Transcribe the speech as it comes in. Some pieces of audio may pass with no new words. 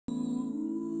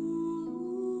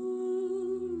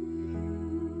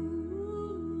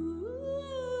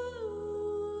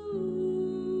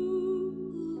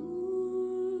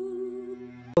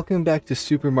Welcome back to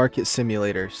Supermarket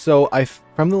Simulator. So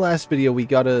from the last video we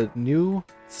got a new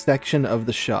section of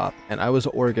the shop and I was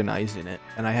organizing it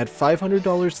and I had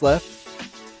 $500 left.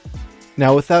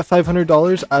 Now with that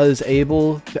 $500 I was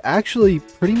able to actually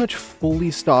pretty much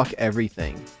fully stock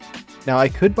everything. Now I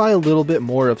could buy a little bit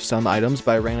more of some items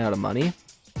but I ran out of money.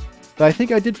 But I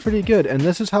think I did pretty good and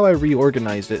this is how I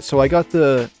reorganized it. So I got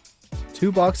the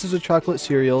 2 boxes of chocolate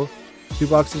cereal, 2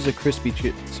 boxes of crispy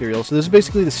cereal. So this is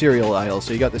basically the cereal aisle.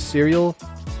 So you got the cereal,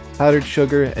 powdered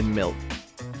sugar, and milk.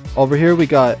 Over here we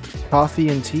got coffee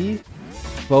and tea,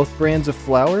 both brands of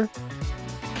flour,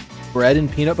 bread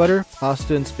and peanut butter,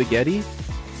 pasta and spaghetti,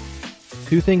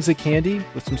 2 things of candy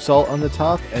with some salt on the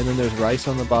top, and then there's rice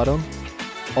on the bottom,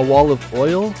 a wall of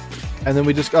oil, and then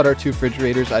we just got our 2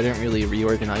 refrigerators. I didn't really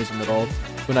reorganize them at all.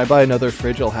 When I buy another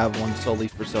fridge, I'll have one solely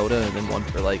for soda, and then one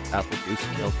for like apple juice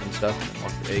and milk and stuff, and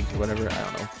one for eggs or whatever, I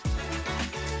don't know.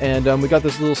 And we got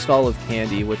this little stall of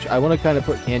candy, which I want to kind of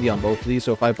put candy on both of these,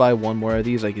 so if I buy one more of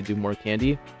these, I could do more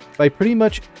candy. But pretty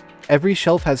much every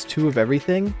shelf has 2 of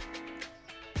everything.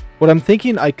 What I'm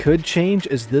thinking I could change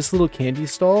is this little candy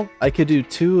stall. I could do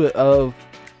 2 of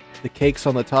the cakes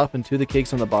on the top and 2 of the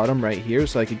cakes on the bottom right here,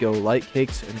 so I could go light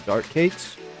cakes and dark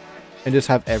cakes. And just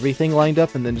have everything lined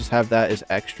up and then just have that as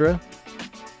extra.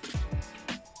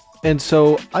 And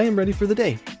so I am ready for the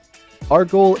day. Our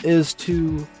goal is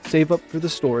to save up for the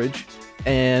storage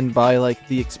and buy like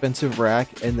the expensive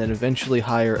rack and then eventually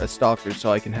hire a stocker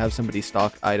so I can have somebody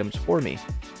stock items for me.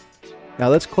 Now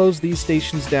let's close these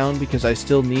stations down because I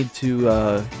still need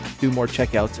to do more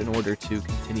checkouts in order to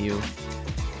continue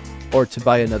or to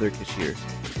buy another cashier.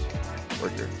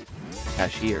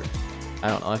 Cashier. I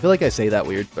don't know. I feel like I say that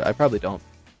weird, but I probably don't.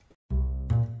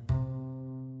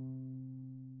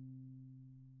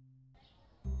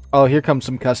 Oh, here come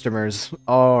some customers.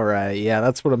 Alright, yeah,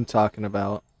 that's what I'm talking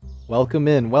about. Welcome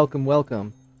in. Welcome,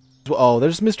 welcome. Oh,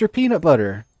 there's Mr. Peanut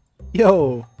Butter.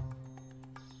 Yo.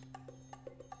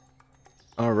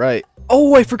 Alright.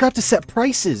 Oh, I forgot to set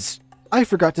prices. I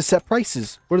forgot to set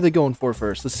prices. What are they going for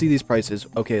first? Let's see these prices.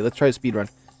 Okay, let's try a speed run.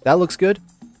 That looks good.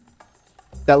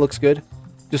 That looks good.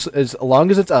 Just as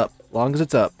long as it's up. Long as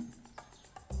it's up.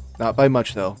 Not by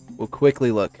much, though. We'll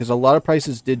quickly look, because a lot of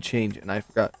prices did change, and I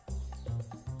forgot.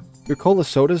 Your cola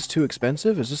soda's too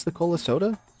expensive? Is this the cola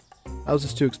soda? How is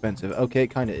this too expensive? Okay, it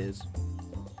kind of is.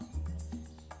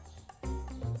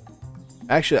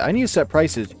 Actually, I need to set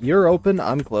prices. You're open,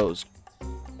 I'm closed.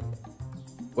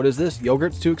 What is this?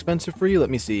 Yogurt's too expensive for you? Let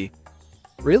me see.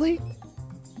 Really?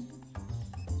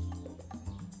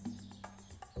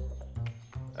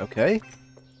 Okay.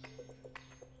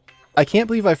 I can't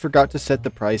believe I forgot to set the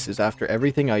prices after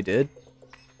everything I did.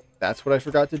 That's what I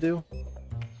forgot to do.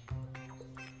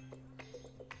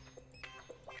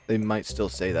 They might still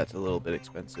say that's a little bit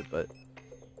expensive, but...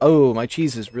 Oh, my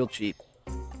cheese is real cheap.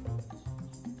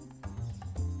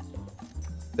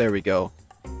 There we go.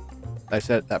 I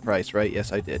set that price, right?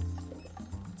 Yes, I did.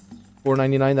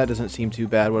 $4.99, that doesn't seem too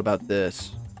bad. What about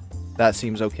this? That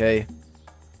seems okay.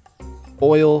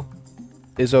 Oil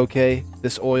is okay.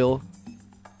 This oil...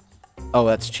 Oh,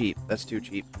 that's cheap. That's too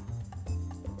cheap.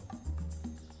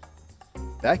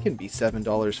 That can be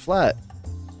 $7 flat.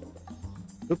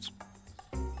 Oops.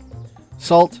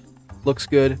 Salt looks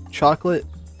good. Chocolate.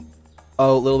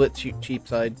 Oh, a little bit cheap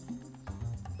side.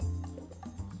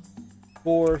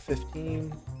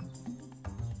 $4.15.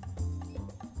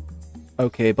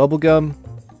 Okay, bubblegum.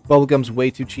 Bubblegum's way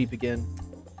too cheap again.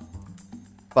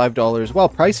 $5. Wow,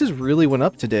 prices really went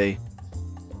up today.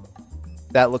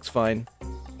 That looks fine.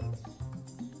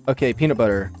 Okay, peanut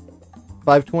butter.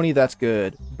 $5.20, that's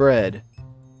good. Bread.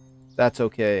 That's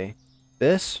okay.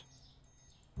 This?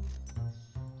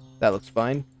 That looks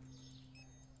fine.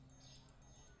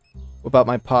 What about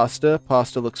my pasta?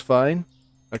 Pasta looks fine.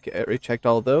 Okay, I already checked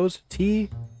all those. Tea?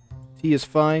 Tea is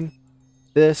fine.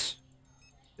 This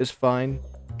is fine.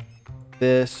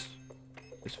 This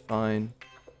is fine.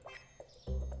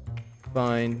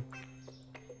 Fine.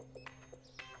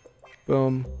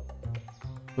 Boom.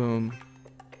 Boom.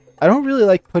 I don't really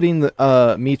like putting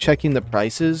the me checking the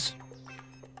prices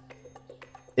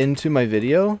into my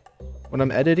video when I'm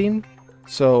editing.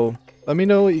 So let me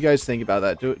know what you guys think about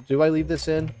that. Do I leave this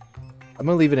in? I'm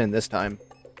gonna leave it in this time,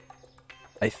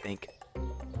 I think.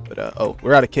 But oh,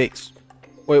 we're out of cakes.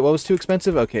 Wait, what was too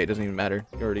expensive? Okay, it doesn't even matter.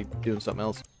 You're already doing something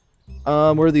else.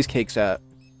 Where are these cakes at?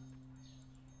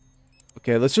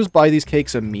 Okay, let's just buy these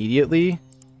cakes immediately,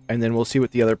 and then we'll see what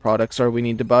the other products are we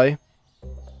need to buy.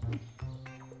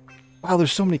 Wow,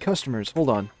 there's so many customers. Hold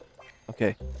on.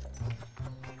 Okay.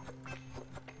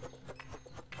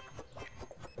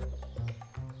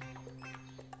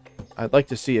 I'd like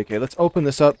to see. Okay, let's open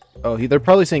this up. Oh, they're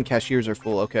probably saying cashiers are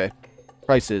full. Okay.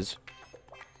 Prices.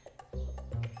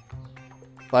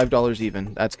 $5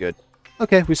 even. That's good.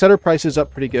 Okay, we set our prices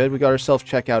up pretty good. We got our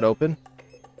self-checkout open.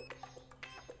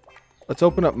 Let's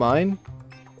open up mine.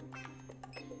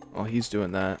 Oh, he's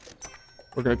doing that.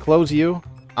 We're going to close you.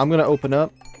 I'm going to open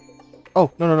up. Oh,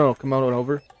 no. Come on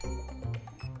over.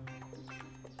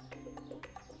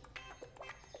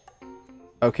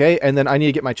 Okay, and then I need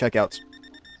to get my checkouts.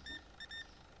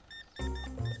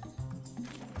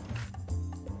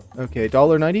 Okay,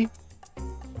 $1.90.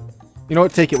 You know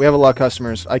what? Take it. We have a lot of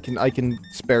customers. I can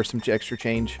spare some extra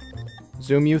change.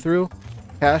 Zoom you through.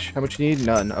 Cash. How much you need?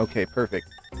 None. Okay, perfect.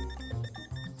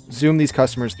 Zoom these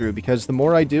customers through, because the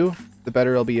more I do, the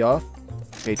better I'll be off.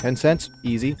 Okay, 10 cents.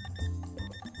 Easy.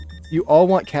 You all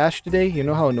want cash today? You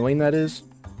know how annoying that is?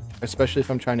 Especially if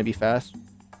I'm trying to be fast.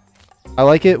 I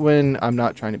like it when I'm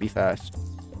not trying to be fast.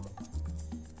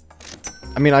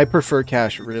 I mean, I prefer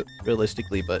cash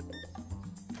realistically, but...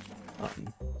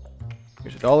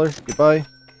 here's $1. Goodbye.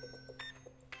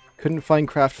 Couldn't find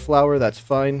craft flour. That's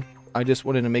fine. I just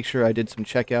wanted to make sure I did some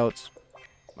checkouts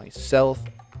myself.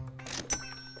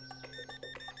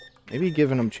 Maybe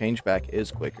giving them change back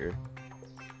is quicker.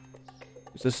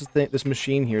 This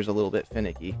machine here is a little bit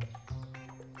finicky.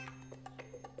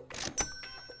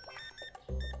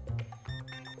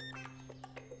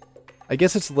 I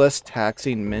guess it's less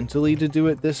taxing mentally to do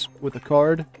it this with a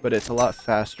card, but it's a lot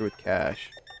faster with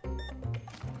cash.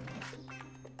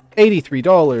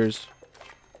 $83.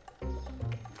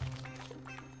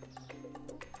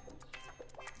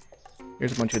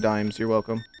 Here's a bunch of dimes. You're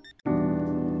welcome.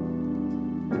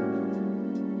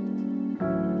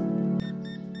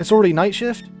 It's already night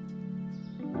shift?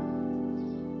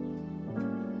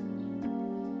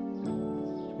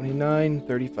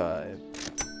 $29.35.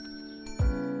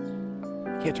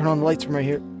 Can't turn on the lights from right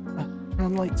here. Turn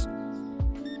on the lights.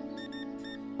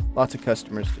 Lots of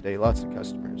customers today. Lots of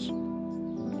customers.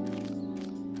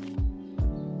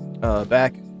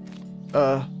 Back.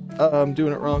 I'm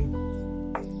doing it wrong.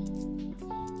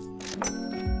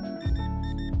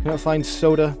 Can I find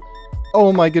soda?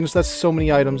 Oh my goodness, that's so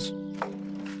many items.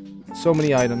 So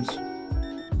many items.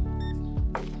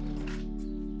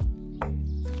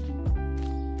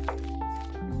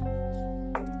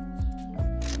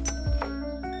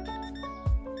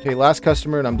 Okay, last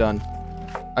customer and I'm done.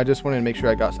 I just wanted to make sure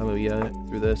I got somebody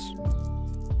through this.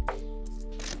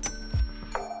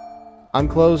 I'm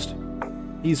closed.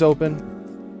 He's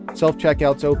open.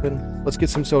 Self-checkout's open. Let's get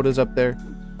some sodas up there.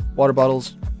 Water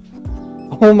bottles.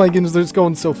 Oh my goodness, they're just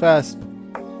going so fast.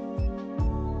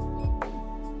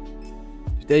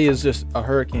 Today is just a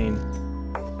hurricane.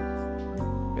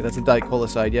 Okay, that's a Diet Cola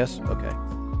side, yes? Okay.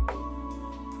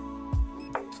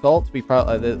 Salt? We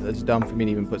probably that's dumb for me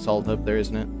to even put salt up there,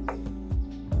 isn't it?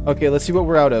 Okay, let's see what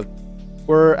we're out of.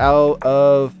 We're out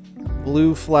of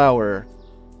blue flour.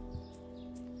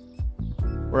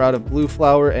 We're out of blue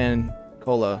flour and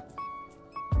cola.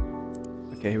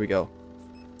 Okay, here we go.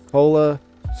 Cola,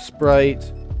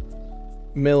 Sprite,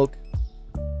 milk.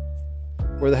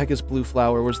 Where the heck is blue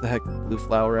flour? Where's the heck blue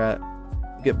flour at?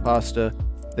 Get pasta.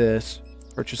 This.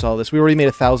 Purchase all this. We already made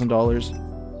 $1,000.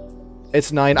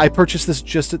 It's 9. I purchased this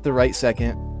just at the right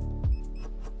second.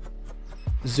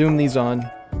 Zoom these on.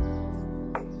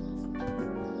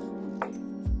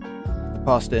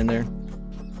 Pasta in there.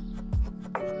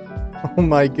 Oh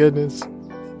my goodness.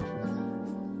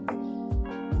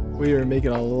 We are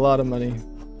making a lot of money.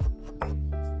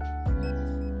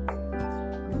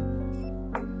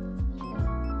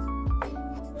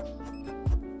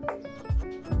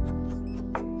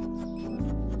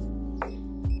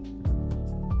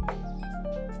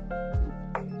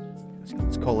 Let's get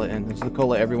this cola in. This is the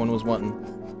cola everyone was wanting.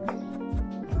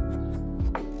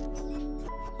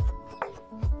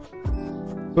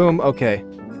 Boom, okay.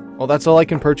 Well, that's all I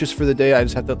can purchase for the day. I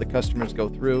just have to let the customers go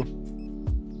through.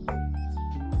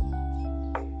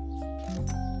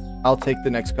 I'll take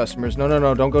the next customers. No,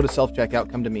 don't go to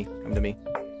self-checkout. Come to me. Come to me.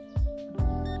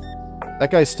 That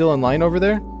guy's still in line over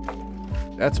there?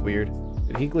 That's weird.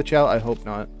 Did he glitch out? I hope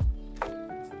not.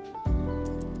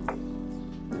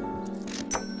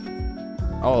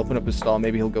 I'll open up his stall.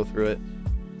 Maybe he'll go through it.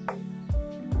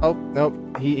 Oh, nope.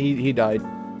 He died.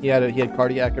 He had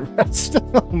cardiac arrest.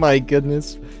 Oh my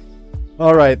goodness.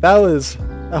 All right, that was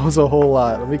a whole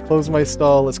lot. Let me close my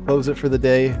stall. Let's close it for the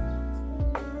day.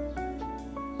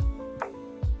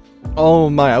 Oh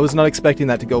my, I was not expecting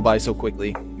that to go by so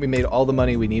quickly. We made all the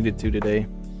money we needed to today.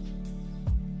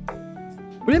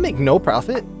 We didn't make no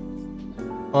profit.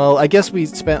 Well, I guess we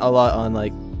spent a lot on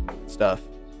like stuff.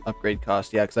 Upgrade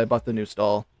cost, yeah, because I bought the new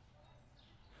stall.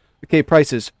 Okay,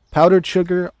 prices. powdered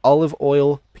sugar, olive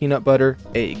oil, peanut butter,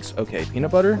 eggs. Okay,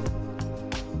 peanut butter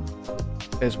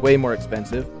is way more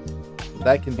expensive.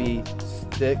 That can be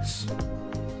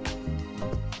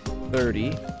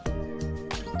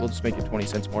 $6.30. We'll just make it 20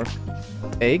 cents more.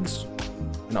 Eggs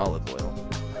and olive oil.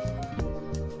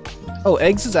 Oh,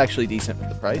 eggs is actually decent for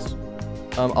the price.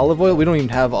 Olive oil, we don't even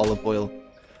have olive oil.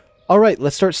 Alright,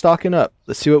 let's start stocking up.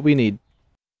 Let's see what we need.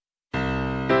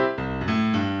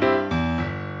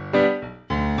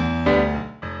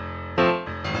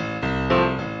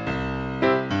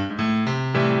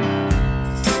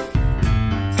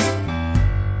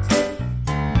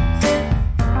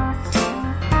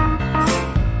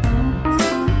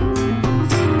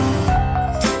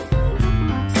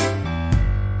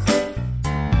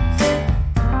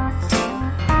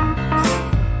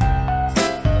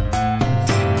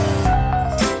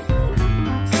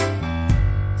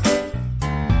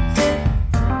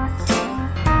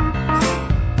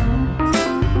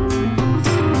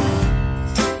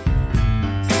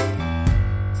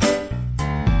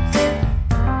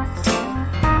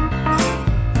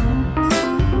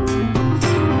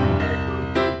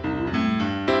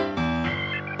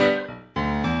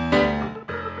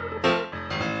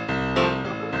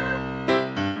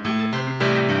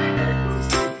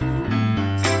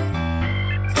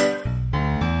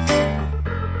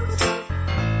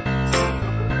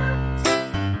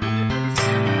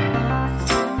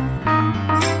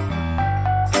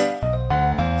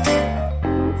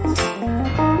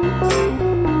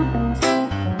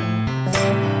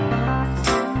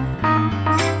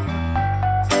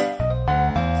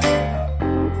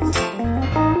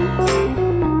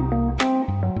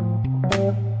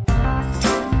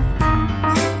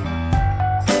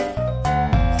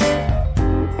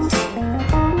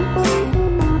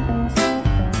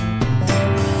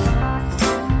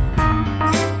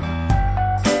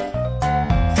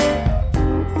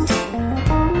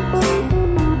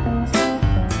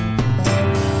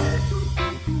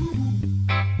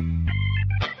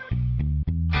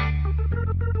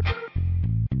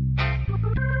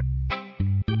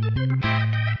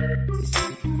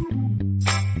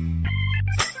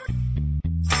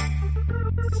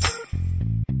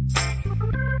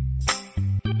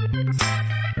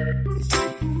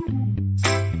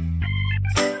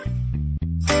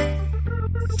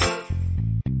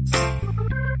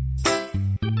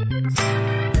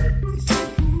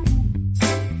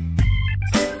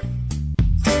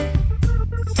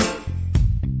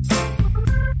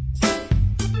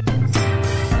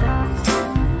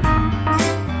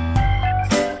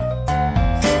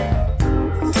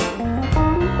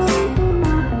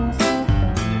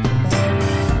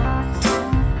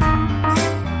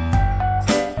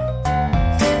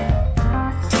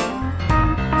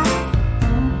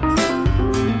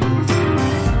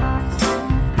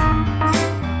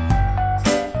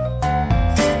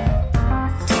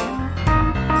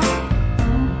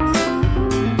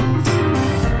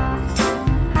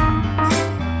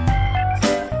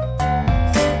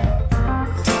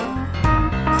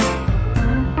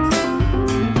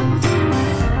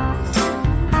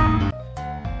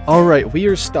 Alright, we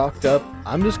are stocked up.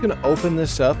 I'm just going to open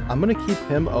this up. I'm going to keep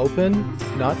him open,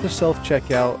 not the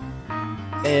self-checkout.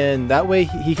 And that way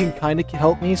he can kind of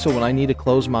help me, so when I need to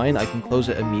close mine, I can close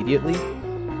it immediately.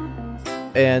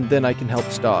 And then I can help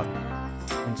stock.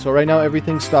 And so right now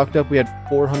everything's stocked up. We had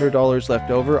 $400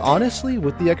 left over. Honestly,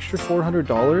 with the extra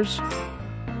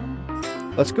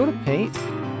 $400, let's go to paint.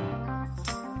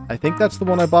 I think that's the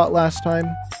one I bought last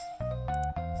time.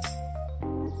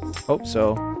 Hope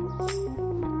so.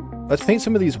 Let's paint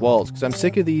some of these walls, because I'm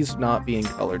sick of these not being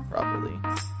colored properly.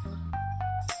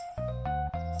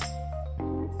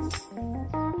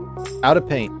 Out of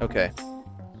paint. Okay.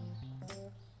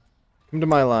 Come to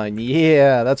my line.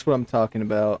 Yeah, that's what I'm talking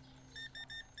about.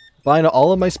 Buying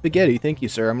all of my spaghetti. Thank you,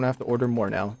 sir. I'm going to have to order more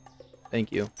now.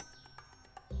 Thank you.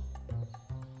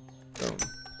 Boom.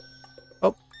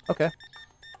 Oh, okay.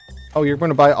 Oh, you're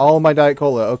going to buy all of my Diet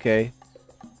Cola. Okay.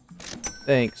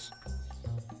 Thanks.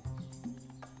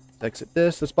 Let's exit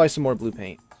this. Let's buy some more blue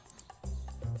paint.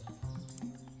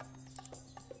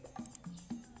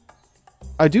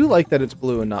 I do like that it's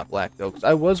blue and not black, though, because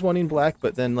I was wanting black,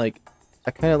 but then, like, I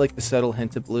kind of like the subtle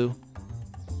hint of blue.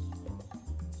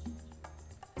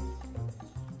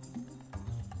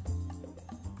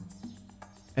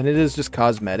 And it is just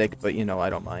cosmetic, but, you know, I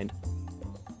don't mind.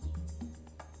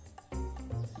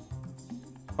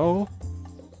 Oh.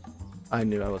 I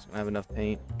knew I wasn't going to have enough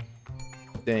paint.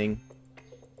 Dang.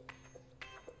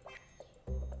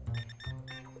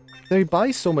 They buy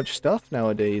so much stuff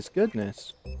nowadays.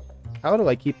 Goodness. How do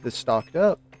I keep this stocked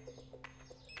up?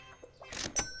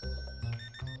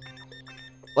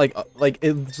 Like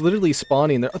it's literally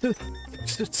spawning there. Oh,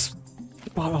 it's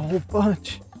bought a whole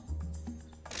bunch.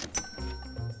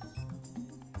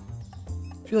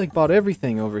 She like bought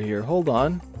everything over here. Hold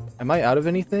on. Am I out of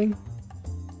anything?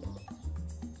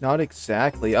 Not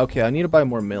exactly. Okay, I need to buy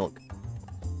more milk.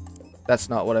 That's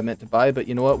not what I meant to buy, but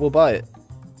you know what? We'll buy it.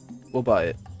 We'll buy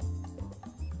it.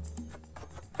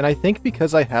 And I think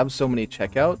because I have so many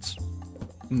checkouts,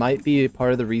 might be a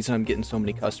part of the reason I'm getting so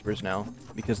many customers now.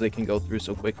 Because they can go through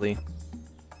so quickly.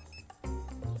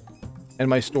 And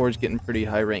my store's getting pretty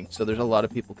high ranked, so there's a lot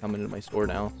of people coming into my store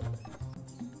now.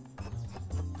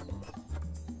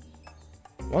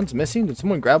 One's missing? Did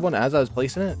someone grab one as I was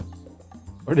placing it?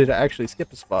 Or did I actually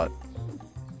skip a spot?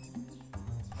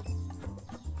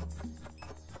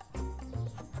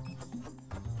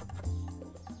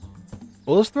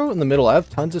 Well, let's throw it in the middle. I have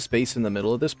tons of space in the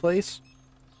middle of this place.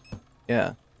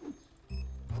 Yeah.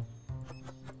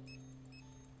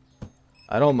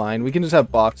 I don't mind. We can just have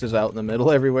boxes out in the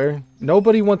middle everywhere.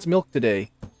 Nobody wants milk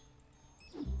today.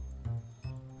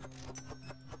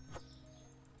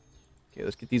 Okay,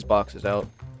 let's get these boxes out.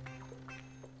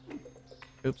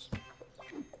 Oops.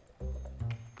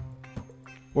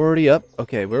 We're already up.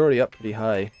 Okay, we're already up pretty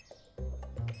high.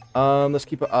 Let's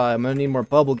keep an eye. I'm gonna need more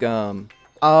bubble gum.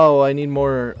 Oh, I need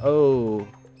more. Oh.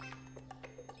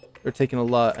 They're taking a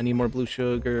lot. I need more blue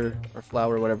sugar or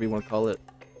flour, whatever you want to call it.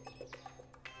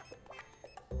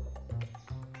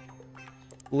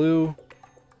 Blue,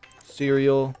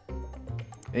 cereal,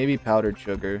 maybe powdered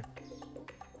sugar.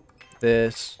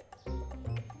 This.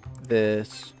 There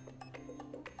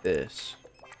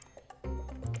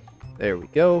we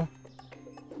go.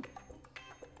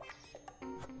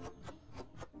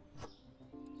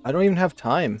 I don't even have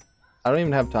time. I don't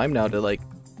even have time now to, like,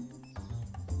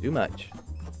 do much.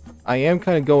 I am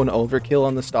kind of going overkill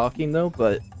on the stocking, though,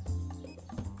 but,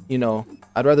 you know,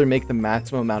 I'd rather make the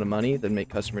maximum amount of money than make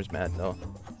customers mad, though.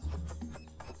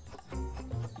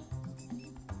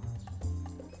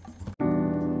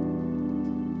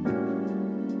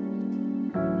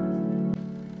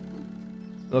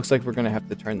 It looks like we're going to have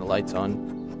to turn the lights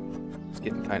on. It's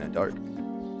getting kind of dark.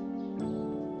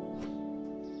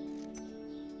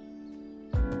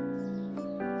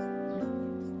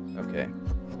 Okay.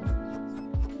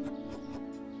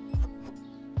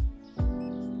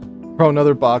 Throw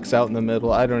another box out in the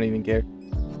middle. I don't even care.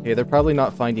 Okay, they're probably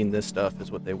not finding this stuff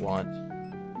is what they want.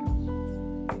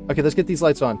 Okay, let's get these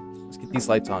lights on. Let's get these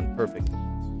lights on. Perfect.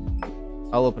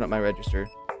 I'll open up my register.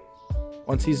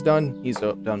 Once he's done, he's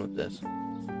done with this.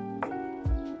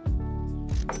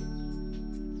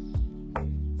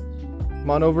 Come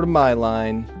on over to my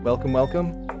line. Welcome,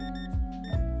 welcome.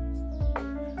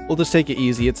 We'll just take it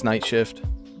easy. It's night shift.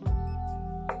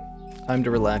 Time to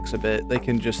relax a bit. They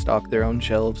can just stock their own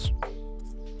shelves.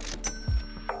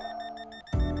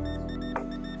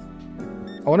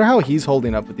 I wonder how he's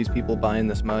holding up with these people buying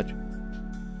this much.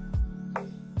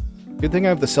 Good thing I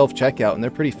have the self-checkout, and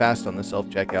they're pretty fast on the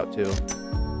self-checkout, too.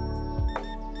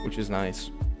 Which is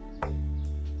nice.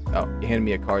 Oh, he handed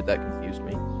me a card. That confused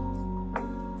me.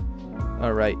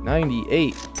 Alright,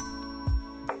 98.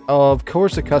 Oh, of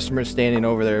course a customer's standing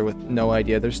over there with no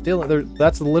idea.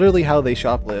 That's literally how they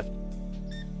shoplift.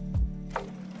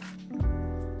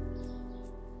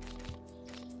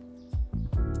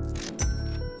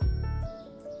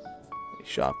 They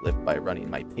shoplift by running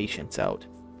my patience out.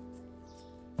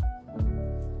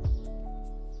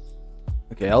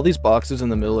 Okay, all these boxes in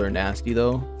the middle are nasty,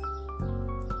 though.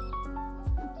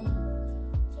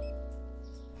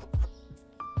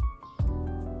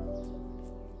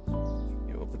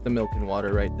 The milk and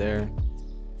water right there.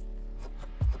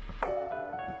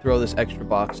 Throw this extra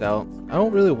box out. I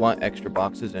don't really want extra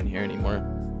boxes in here anymore.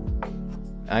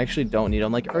 I actually don't need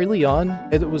them. Like, early on,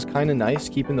 it was kind of nice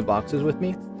keeping the boxes with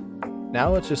me.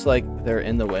 Now it's just like they're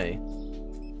in the way.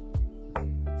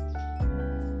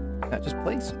 That just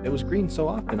placed. It was green so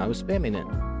often. I was spamming it.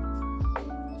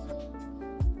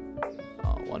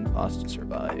 Oh, one pasta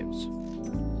survives.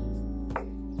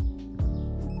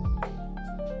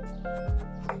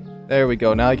 There we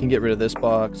go. Now I can get rid of this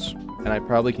box. And I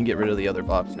probably can get rid of the other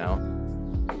box now.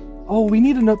 Oh, we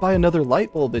need to buy another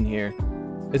light bulb in here.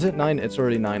 Is it 9? It's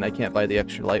already 9. I can't buy the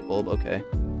extra light bulb. Okay.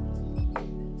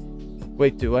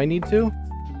 Wait, do I need to?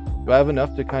 Do I have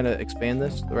enough to kind of expand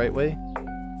this the right way?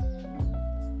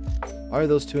 Why are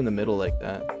those two in the middle like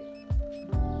that?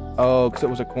 Oh, because it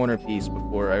was a corner piece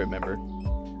before, I remember.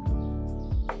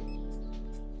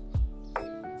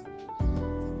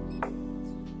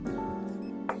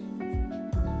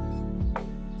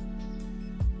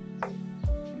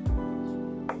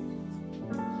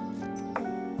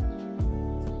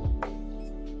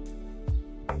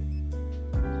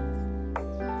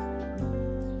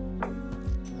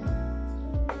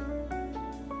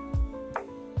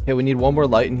 Okay, we need one more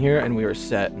light in here and we are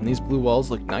set. And these blue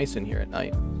walls look nice in here at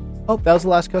night. Oh, that was the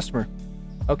last customer.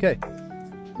 Okay.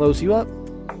 Close you up.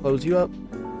 Close you up.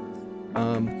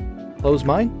 Close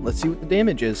mine. Let's see what the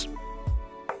damage is.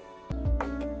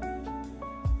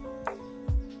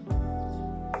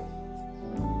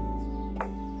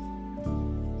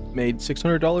 Made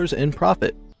 $600 in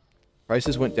profit.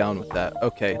 Prices went down with that.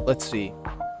 Okay, let's see.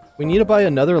 We need to buy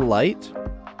another light.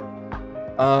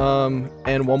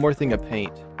 And one more thing of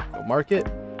paint. So market,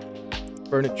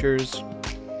 furnitures,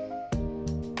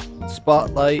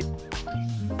 spotlight,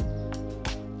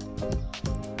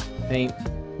 paint.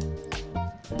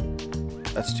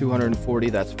 That's 240.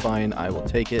 That's fine. I will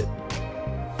take it.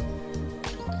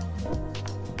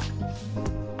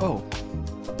 Oh,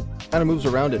 kind of moves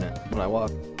around in it when I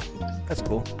walk. That's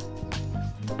cool.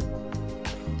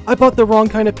 I bought the wrong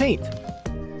kind of paint.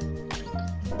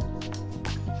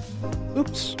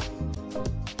 Oops.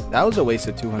 That was a waste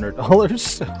of $200.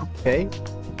 Okay.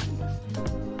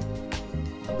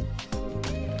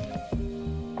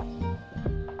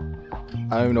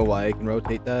 I don't know why I can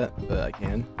rotate that, but I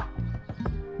can.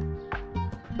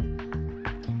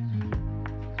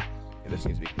 Okay, this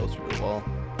needs to be closer to the wall.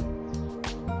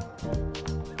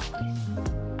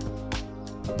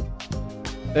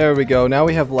 There we go. Now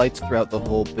we have lights throughout the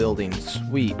whole building.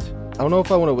 Sweet. I don't know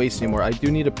if I want to waste anymore. I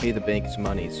do need to pay the bank's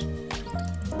monies.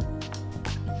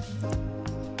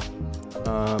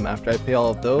 After I pay all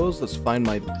of those, let's find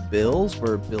my bills.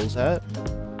 Where are bills at?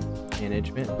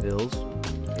 Management, bills.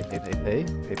 Pay.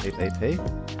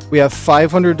 We have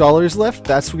 $500 left.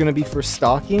 That's going to be for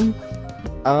stocking.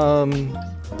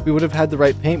 We would have had the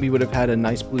right paint. We would have had a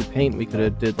nice blue paint. We could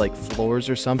have did like floors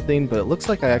or something, but it looks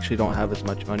like I actually don't have as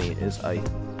much money as I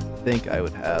think I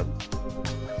would have.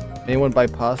 Anyone buy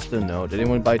pasta? No. Did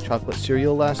anyone buy chocolate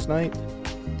cereal last night?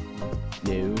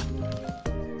 No.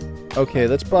 Okay,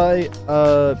 let's buy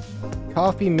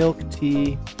coffee, milk,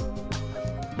 tea,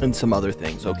 and some other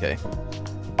things. Okay.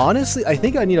 Honestly, I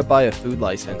think I need to buy a food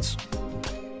license.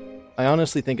 I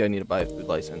honestly think I need to buy a food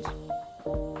license.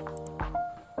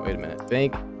 Wait a minute.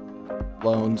 Bank,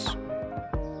 loans.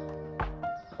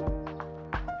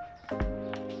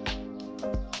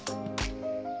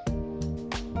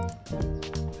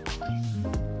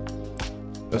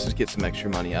 Let's just get some extra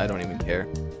money. I don't even care.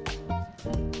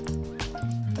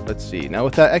 Let's see. Now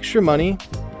with that extra money,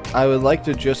 I would like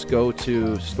to just go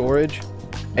to storage.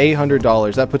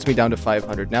 $800. That puts me down to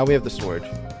 $500. Now we have the storage.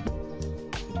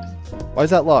 Why is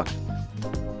that locked?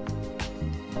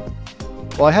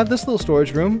 Well, I have this little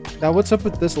storage room. Now what's up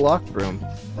with this locked room?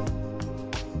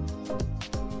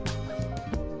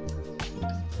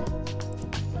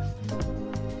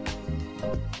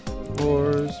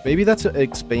 Floors. Maybe that's an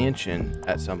expansion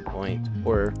at some point.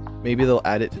 Or maybe they'll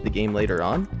add it to the game later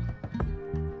on.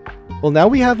 Well, now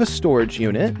we have a storage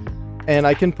unit. And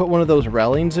I can put one of those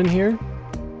railings in here.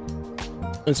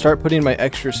 And start putting my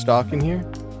extra stock in here.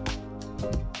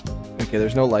 Okay,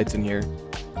 there's no lights in here.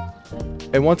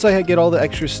 And once I get all the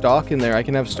extra stock in there, I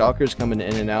can have stalkers coming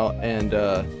in and out and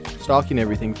stocking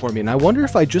everything for me. And I wonder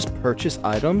if I just purchase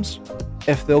items,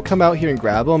 if they'll come out here and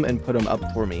grab them and put them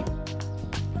up for me.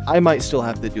 I might still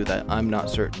have to do that. I'm not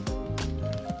certain.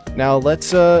 Now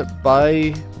let's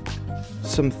buy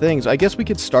some things. I guess we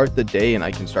could start the day and I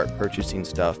can start purchasing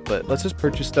stuff. But let's just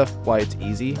purchase stuff while it's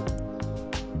easy.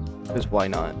 Because why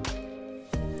not?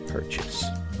 Purchase.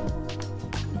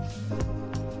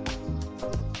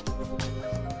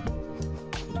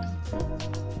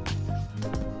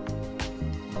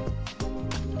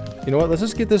 You know what? Let's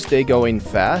just get this day going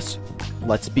fast.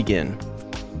 Let's begin.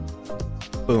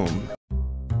 Boom.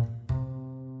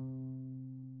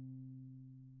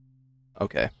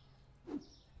 Okay.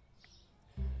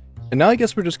 And now I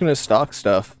guess we're just going to stock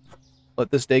stuff.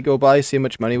 Let this day go by, see how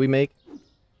much money we make.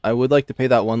 I would like to pay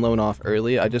that one loan off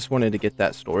early. I just wanted to get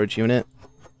that storage unit.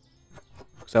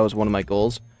 Because that was one of my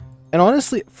goals. And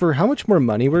honestly, for how much more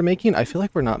money we're making, I feel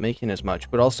like we're not making as much.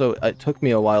 But also, it took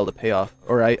me a while to pay off.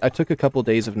 Or I took a couple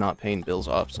days of not paying bills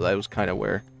off. So that was kind of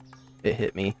where it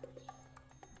hit me.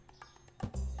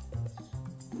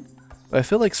 But I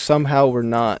feel like somehow we're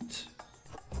not...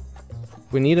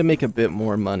 We need to make a bit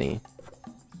more money.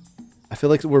 I feel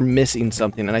like we're missing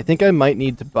something. And I think I might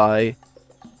need to buy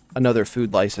another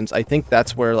food license. I think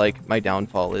that's where like my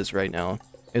downfall is right now.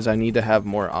 Is I need to have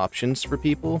more options for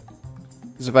people.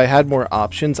 Because if I had more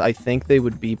options, I think they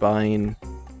would be buying...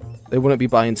 They wouldn't be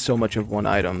buying so much of one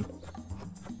item.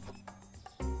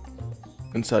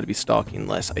 And so I'd be stocking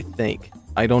less, I think.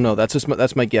 I don't know. That's just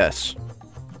that's my guess.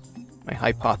 My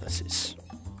hypothesis.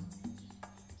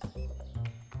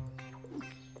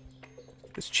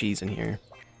 There's cheese in here.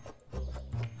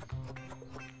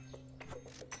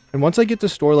 And once I get to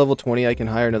store level 20, I can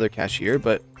hire another cashier,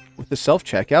 but with the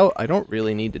self-checkout, I don't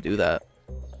really need to do that.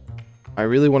 I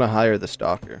really want to hire the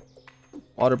stalker.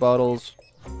 Water bottles.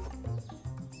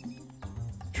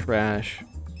 Trash.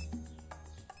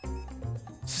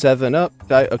 7-Up.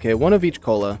 Okay, one of each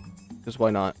cola. Because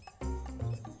why not?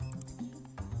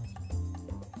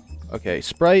 Okay,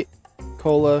 Sprite,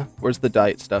 cola. Where's the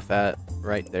diet stuff at?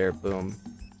 Right there, boom.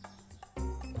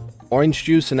 Orange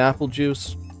juice and apple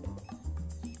juice.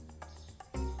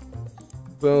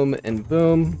 Boom and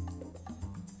boom.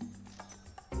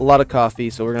 A lot of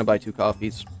coffee, so we're gonna buy 2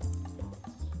 coffees.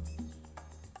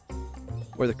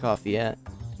 Where the coffee at?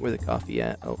 Where the coffee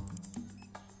at? Oh.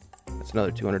 That's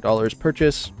another $200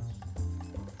 purchase.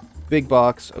 Big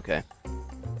box, okay.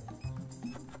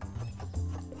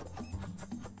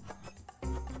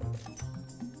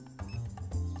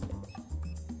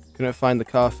 Couldn't find the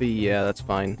coffee? Yeah, that's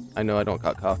fine. I know I don't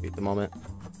got coffee at the moment.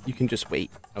 You can just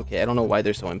wait. Okay, I don't know why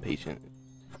they're so impatient.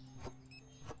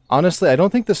 Honestly, I don't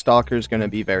think the stalker's gonna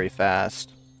be very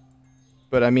fast.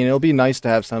 But I mean, it'll be nice to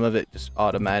have some of it just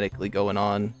automatically going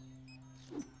on.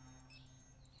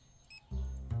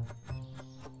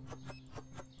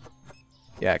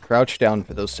 Yeah, crouch down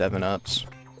for those 7-Ups.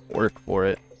 Work for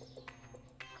it.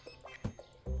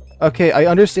 Okay, I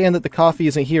understand that the coffee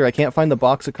isn't here. I can't find the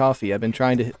box of coffee. I've been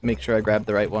trying to make sure I grabbed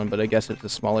the right one, but I guess it's a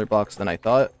smaller box than I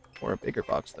thought. Or a bigger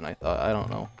box than I thought. I don't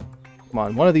know. Come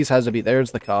on, one of these has to be...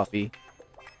 There's the coffee.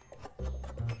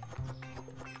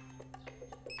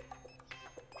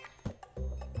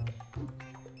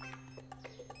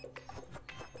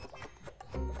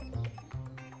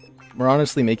 We're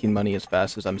honestly making money as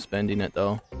fast as I'm spending it,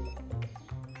 though.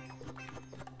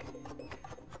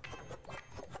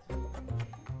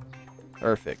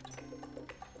 Perfect.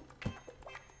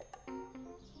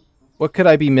 What could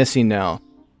I be missing now?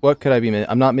 What could I be missing?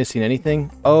 I'm not missing anything?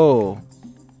 Oh.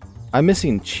 I'm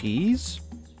missing cheese?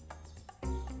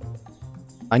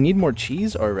 I need more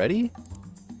cheese already?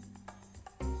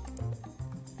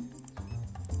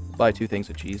 Buy 2 things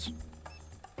of cheese.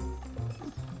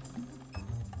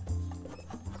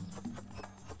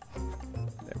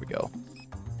 There we go.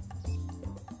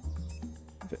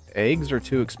 The eggs are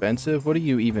too expensive? What do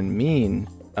you even mean?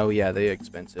 Oh yeah, they're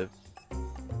expensive.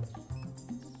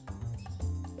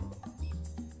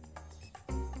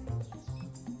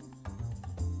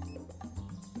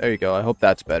 There you go. I hope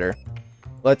that's better.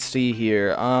 Let's see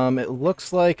here. It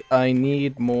looks like I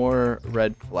need more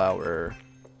red flour.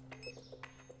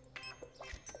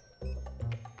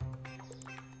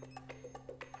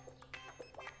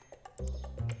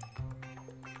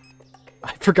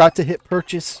 I forgot to hit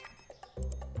purchase.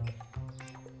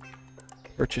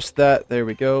 Purchase that. There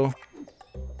we go.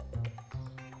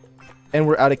 And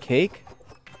we're out of cake.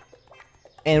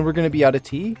 And we're going to be out of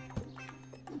tea.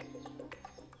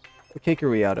 What cake are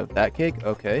we out of? That cake?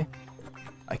 Okay.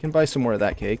 I can buy some more of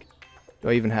that cake. Do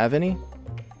I even have any?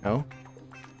 No.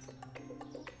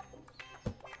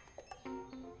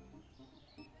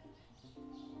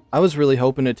 I was really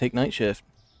hoping to take night shift.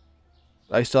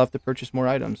 But I still have to purchase more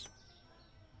items.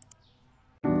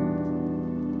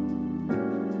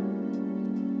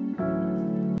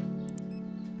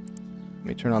 Let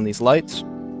me turn on these lights.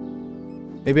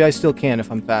 Maybe I still can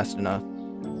if I'm fast enough.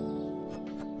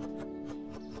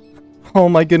 Oh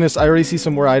my goodness, I already see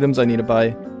some more items I need to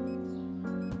buy.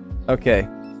 Okay.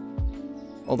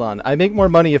 Hold on. I make more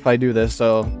money if I do this,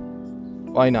 so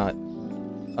why not?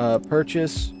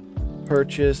 Purchase.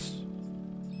 Purchase.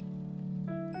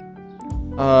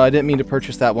 I didn't mean to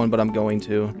purchase that one, but I'm going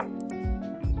to.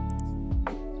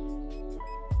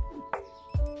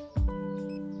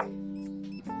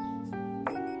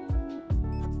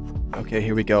 Okay,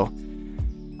 here we go.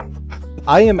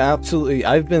 I've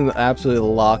been absolutely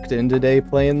locked in today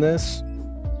playing this.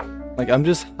 Like, I'm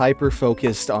just hyper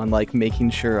focused on, like,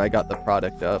 making sure I got the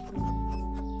product up.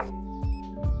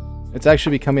 It's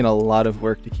actually becoming a lot of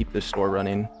work to keep this store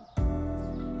running.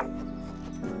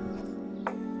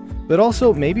 But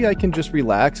also, maybe I can just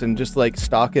relax and just, like,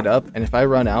 stock it up, and if I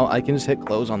run out, I can just hit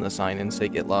close on the sign and say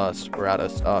get lost. We're out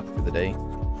of stock for the day.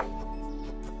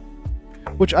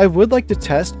 Which I would like to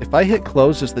test. If I hit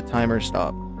close, does the timer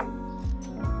stop?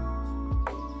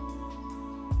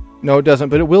 No, it doesn't,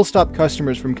 but it will stop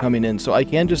customers from coming in, so I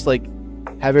can just, like,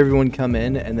 have everyone come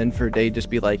in, and then for a day just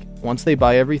be like, once they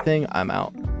buy everything, I'm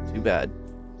out. Too bad.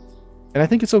 And I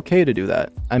think it's okay to do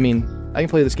that. I mean, I can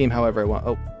play this game however I want.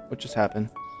 Oh, what just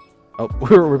happened? Oh,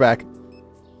 we're back.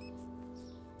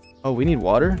 Oh, we need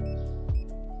water?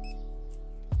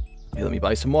 Okay, let me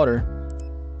buy some water.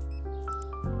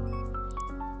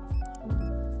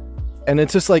 And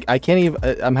it's just like, I can't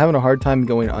even... I'm having a hard time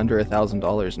going under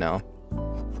 $1,000 now.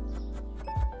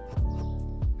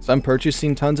 So I'm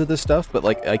purchasing tons of this stuff, but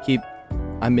like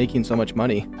I'm making so much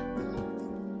money.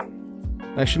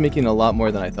 I'm actually making a lot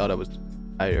more than I thought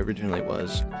I originally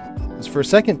was. Because for a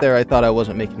second there, I thought I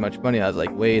wasn't making much money. I was like,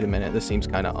 wait a minute, this seems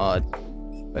kind of odd.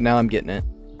 But now I'm getting it.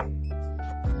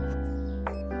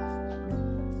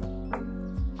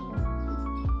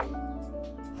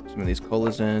 Some of these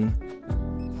colas in.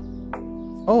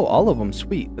 Oh, all of them,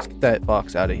 sweet. Let's get that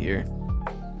box out of here.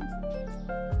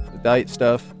 The diet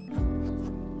stuff.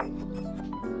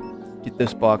 Get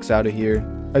this box out of here.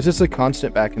 It's just a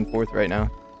constant back and forth right now.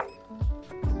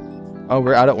 Oh,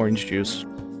 we're out of orange juice.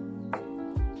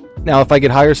 Now, if I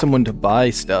could hire someone to buy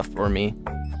stuff for me,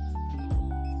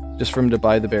 just for him to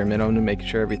buy the bare minimum to make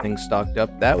sure everything's stocked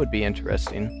up, that would be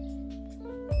interesting.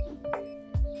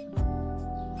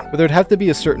 But there'd have to be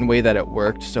a certain way that it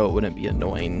worked so it wouldn't be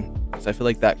annoying. Because I feel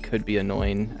like that could be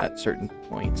annoying at certain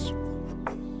points.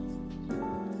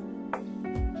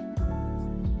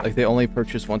 Like they only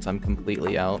purchase once I'm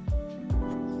completely out.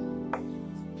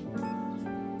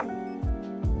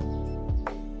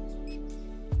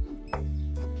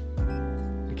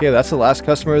 Okay, that's the last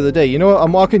customer of the day. You know what?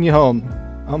 I'm walking you home.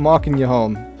 I'm walking you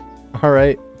home.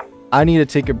 Alright? I need to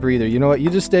take a breather. You know what?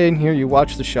 You just stay in here. You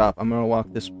watch the shop. I'm gonna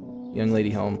walk this young lady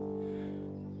home.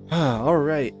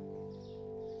 Alright.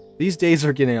 These days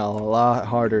are getting a lot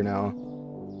harder now.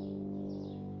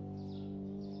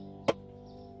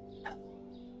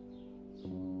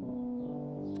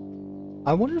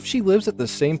 I wonder if she lives at the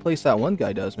same place that one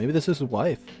guy does. Maybe this is his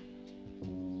wife.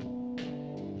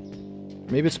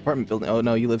 Maybe it's apartment building. Oh,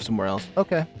 no, you live somewhere else.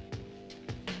 Okay.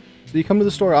 So you come to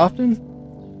the store often?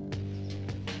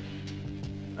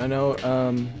 I know,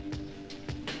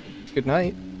 good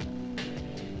night.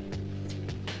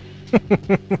 I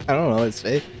don't know what to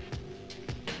say.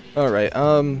 Alright,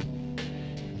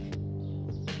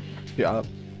 yeah.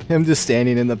 Him just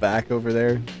standing in the back over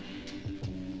there.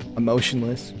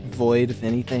 Emotionless. Void, if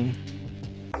anything.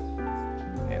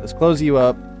 Okay, let's close you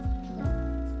up.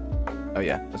 Oh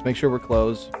yeah, let's make sure we're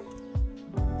closed.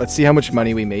 Let's see how much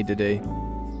money we made today.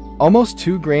 Almost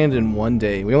 2 grand in one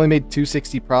day. We only made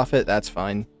 $260 profit. That's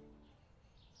fine.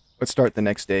 Let's start the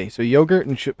next day. So yogurt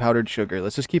and powdered sugar.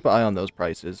 Let's just keep an eye on those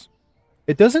prices.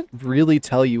 It doesn't really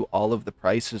tell you all of the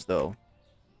prices though.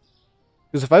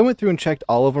 Because if I went through and checked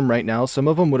all of them right now, some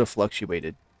of them would have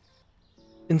fluctuated.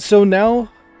 And so now,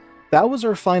 that was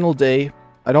our final day.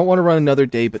 I don't want to run another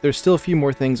day, but there's still a few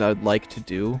more things I'd like to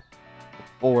do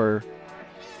before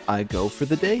I go for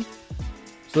the day.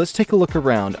 So let's take a look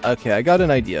around. Okay, I got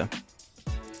an idea.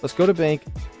 Let's go to bank.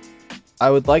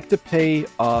 I would like to pay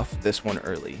off this one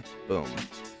early. Boom.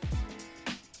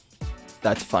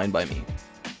 That's fine by me.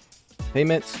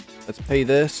 Payments. Let's pay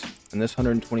this and this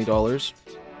 $120.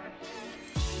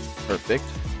 Perfect.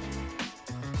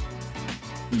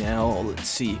 Now, let's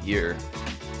see here.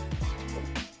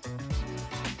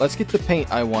 Let's get the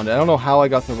paint I wanted. I don't know how I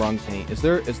got the wrong paint. Is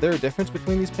there a difference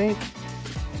between these paints?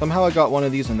 Somehow I got one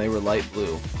of these and they were light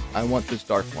blue. I want this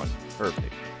dark one.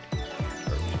 Perfect.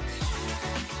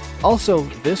 Perfect. Also,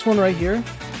 this one right here,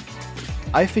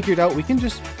 I figured out we can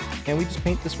just... Can we just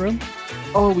paint this room?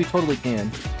 Oh, we totally can.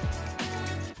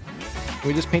 Can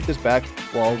we just paint this back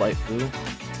wall light blue?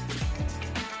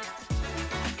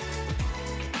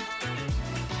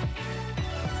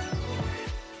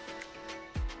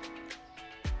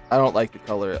 I don't like the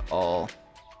color at all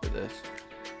for this.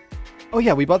 Oh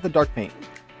yeah, we bought the dark paint.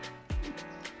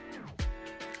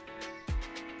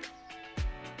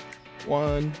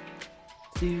 1,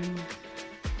 2,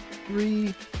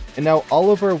 3. And now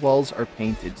all of our walls are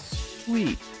painted.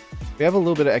 Sweet. We have a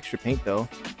little bit of extra paint though.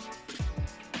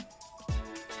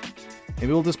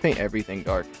 Maybe we'll just paint everything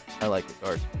dark. I like it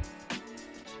dark.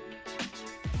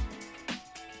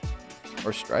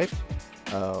 Or striped?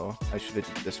 Oh, I should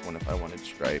have did this one if I wanted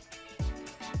stripe.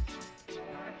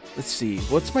 Let's see,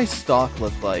 what's my stock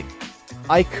look like?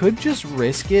 I could just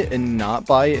risk it and not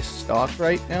buy a stock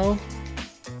right now.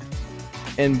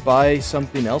 And buy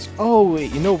something else. Oh,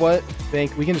 wait, you know what?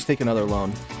 Bank, we can just take another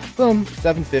loan. Boom,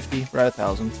 750, we're at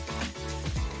 1,000.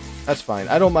 That's fine.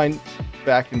 I don't mind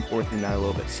back and forth in that a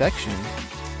little bit. Section.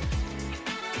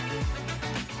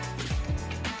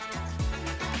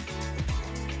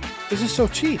 This is so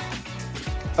cheap.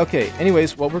 Okay,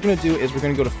 anyways, what we're going to do is we're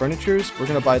going to go to furnitures. We're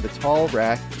going to buy the tall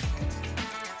rack.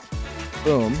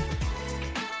 Boom.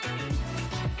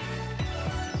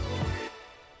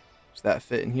 Does that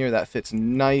fit in here? That fits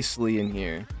nicely in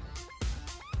here.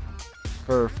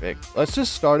 Perfect. Let's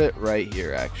just start it right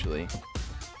here, actually.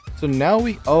 So now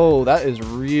we... Oh, that is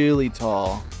really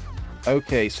tall.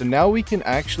 Okay, so now we can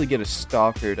actually get a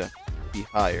stalker to be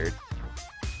hired.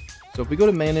 So if we go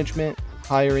to management,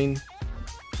 hiring...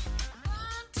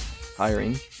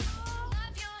 hiring.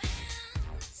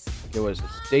 Okay, what is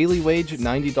this? Daily wage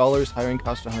 $90, hiring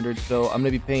cost $100. So I'm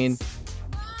gonna be paying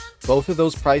both of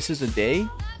those prices a day.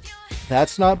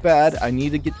 That's not bad. I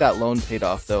need to get that loan paid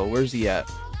off though. Where's he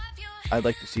at? I'd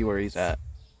like to see where he's at.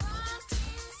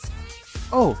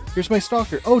 Oh, here's my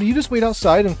stalker. Oh, do you just wait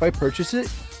outside and if I purchase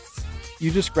it, you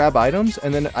just grab items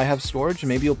and then I have storage and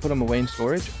maybe you'll put them away in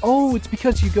storage? Oh, it's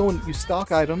because you go and you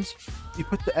stock items, you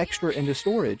put the extra into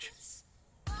storage.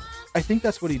 I think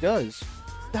that's what he does.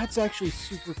 That's actually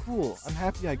super cool. I'm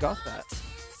happy I got that.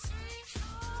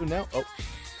 So now, oh,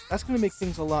 that's going to make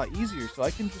things a lot easier. So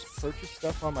I can just purchase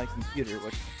stuff on my computer,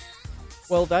 which,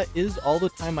 well, that is all the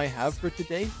time I have for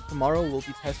today. Tomorrow we'll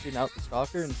be testing out the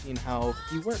stalker and seeing how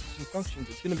he works and functions.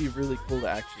 It's going to be really cool to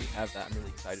actually have that. I'm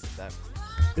really excited for that.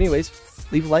 But anyways,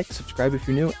 leave a like, subscribe if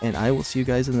you're new, and I will see you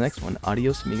guys in the next one.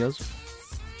 Adios, amigos.